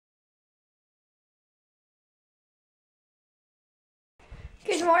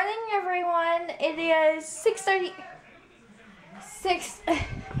Good morning, everyone. It is 6:36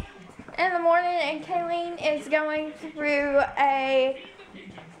 in the morning, and Kayleen is going through a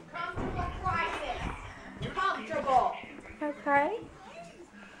comfortable crisis. Comfortable. Okay.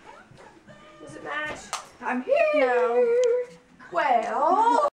 Does it match? I'm here. No.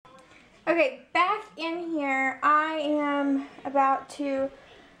 Well. Okay, back in here, I am about to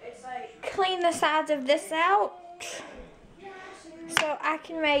clean the sides of this out so I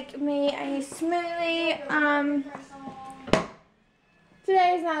can make me a smoothie.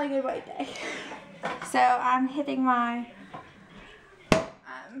 Today is not a good weight day, so I'm hitting my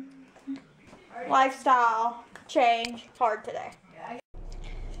lifestyle change hard today.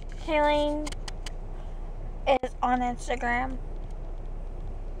 Kayleen is on Instagram.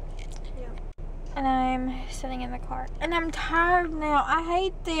 And I'm sitting in the car. And I'm tired now. I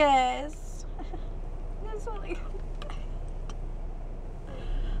hate this. This only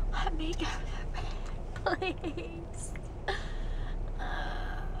let me go to bed, please.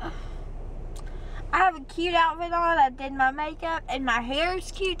 I have a cute outfit on. I did my makeup and my hair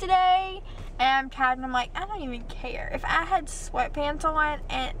is cute today. And I'm tired and I'm like, I don't even care. If I had sweatpants on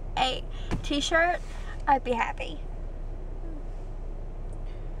and a t-shirt, I'd be happy.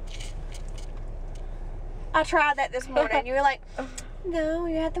 I tried that this morning. You were like, no,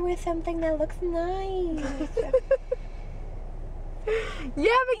 you have to wear something that looks nice. Yeah, but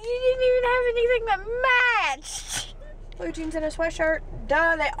you didn't even have anything that matched. Blue jeans and a sweatshirt.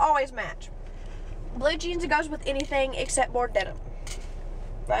 Duh, they always match. Blue jeans, it goes with anything except more denim.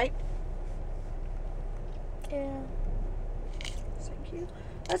 Right? Yeah. Thank you.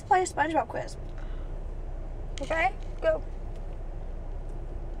 Let's play a SpongeBob quiz. Okay, go.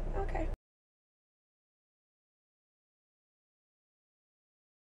 Okay.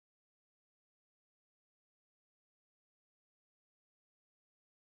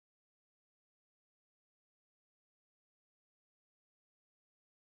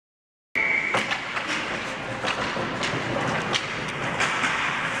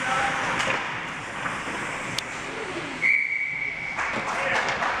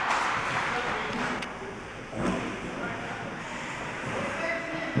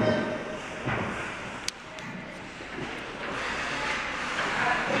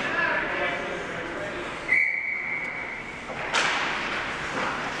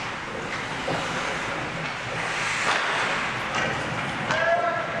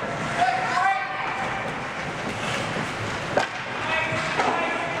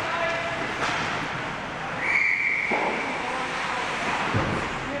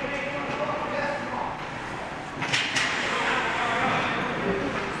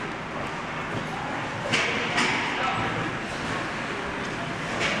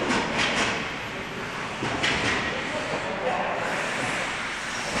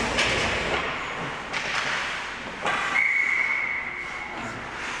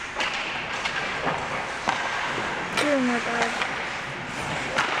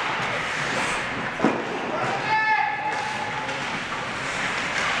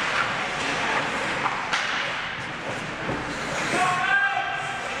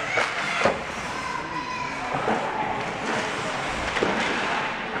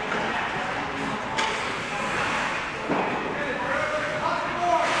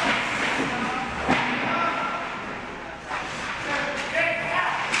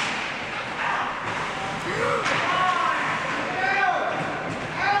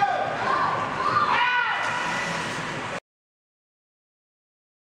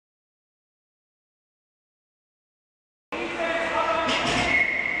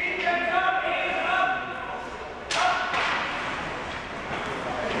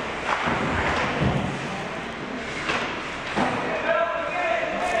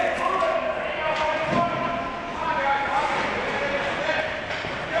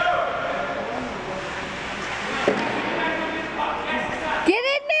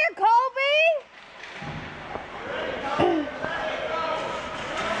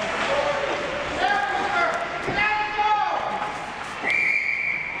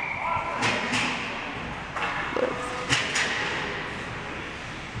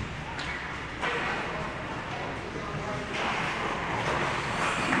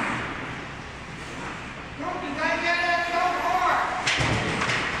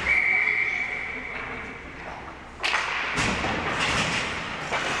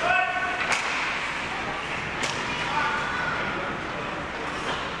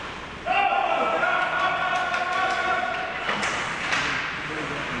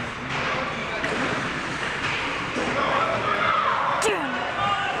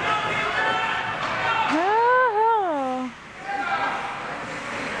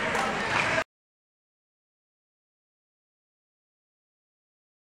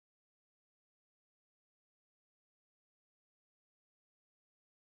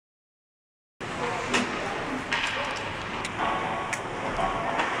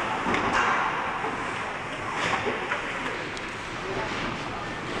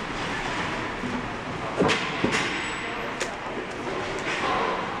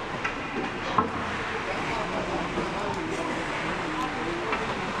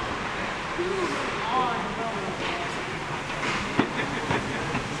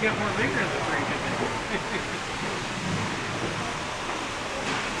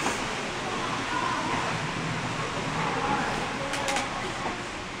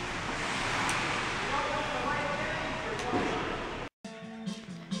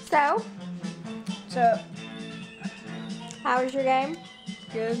 So, How was your game?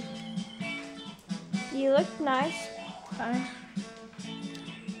 good. You looked nice. Fine.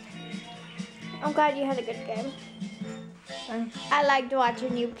 I'm glad you had a good game. Fine. I liked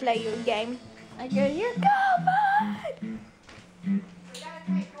watching you play your game. I go, you're covered!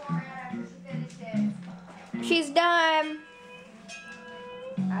 She's done.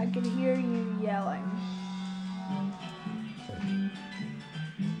 I can hear you yelling.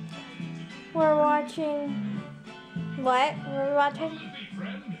 We're watching. What? We're watching?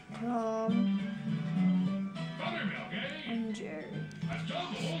 Tom and Jerry.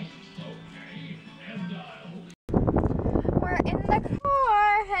 We're in the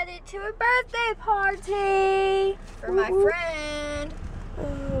car headed to a birthday party for my friend.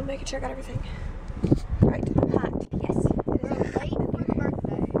 Making sure I got everything. Right. Hot. Yes. It is late for the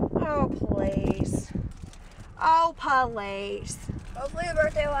birthday. Oh, please. Oh, please. Hopefully the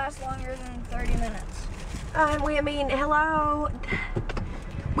birthday lasts longer than 30 minutes. I mean, hello.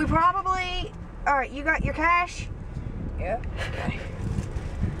 We probably. All right, you got your cash? Yeah. Okay.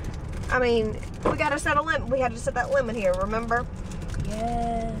 I mean, we gotta set a limit. We had to set that limit here, remember?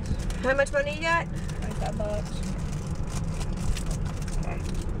 Yes. How much money you got? $25. Okay.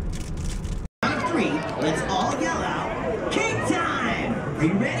 Count of 3, let's all yell out, cake time! Are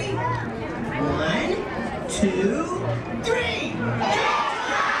you ready? 1, 2, 3!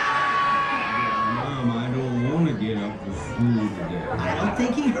 Mom, I don't want to get up for school today. I don't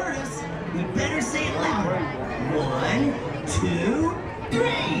think he heard us. We better say it louder. 1, 2, 3!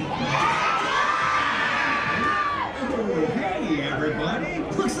 Oh, hey, everybody.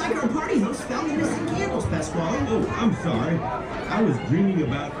 Looks like our party host found the missing candles, Pasquale. Oh, I'm sorry. I was dreaming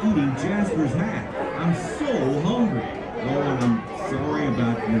about eating Jasper's hat. I'm so hungry. Oh, and I'm sorry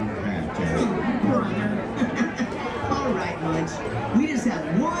about your hat, Jasper. Brother. All right, Munch. We just have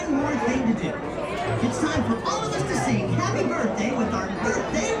one more thing to do. It's time for all of us to sing happy birthday with our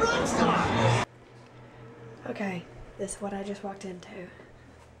birthday rock star. Okay, this is what I just walked into.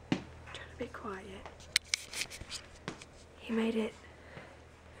 Trying to be quiet. He made it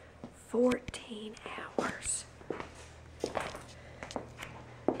 14 hours.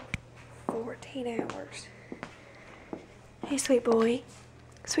 14 hours. Hey, sweet boy.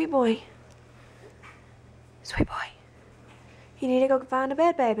 Sweet boy. Sweet boy. You need to go find a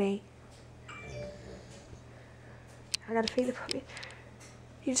bed, baby. I gotta feed the puppy.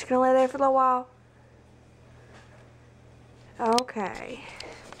 You just gonna lay there for a little while? Okay.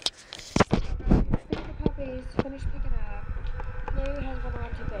 Feed the puppies. Finish picking up. Lou has gone on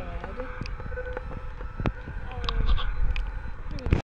to bed.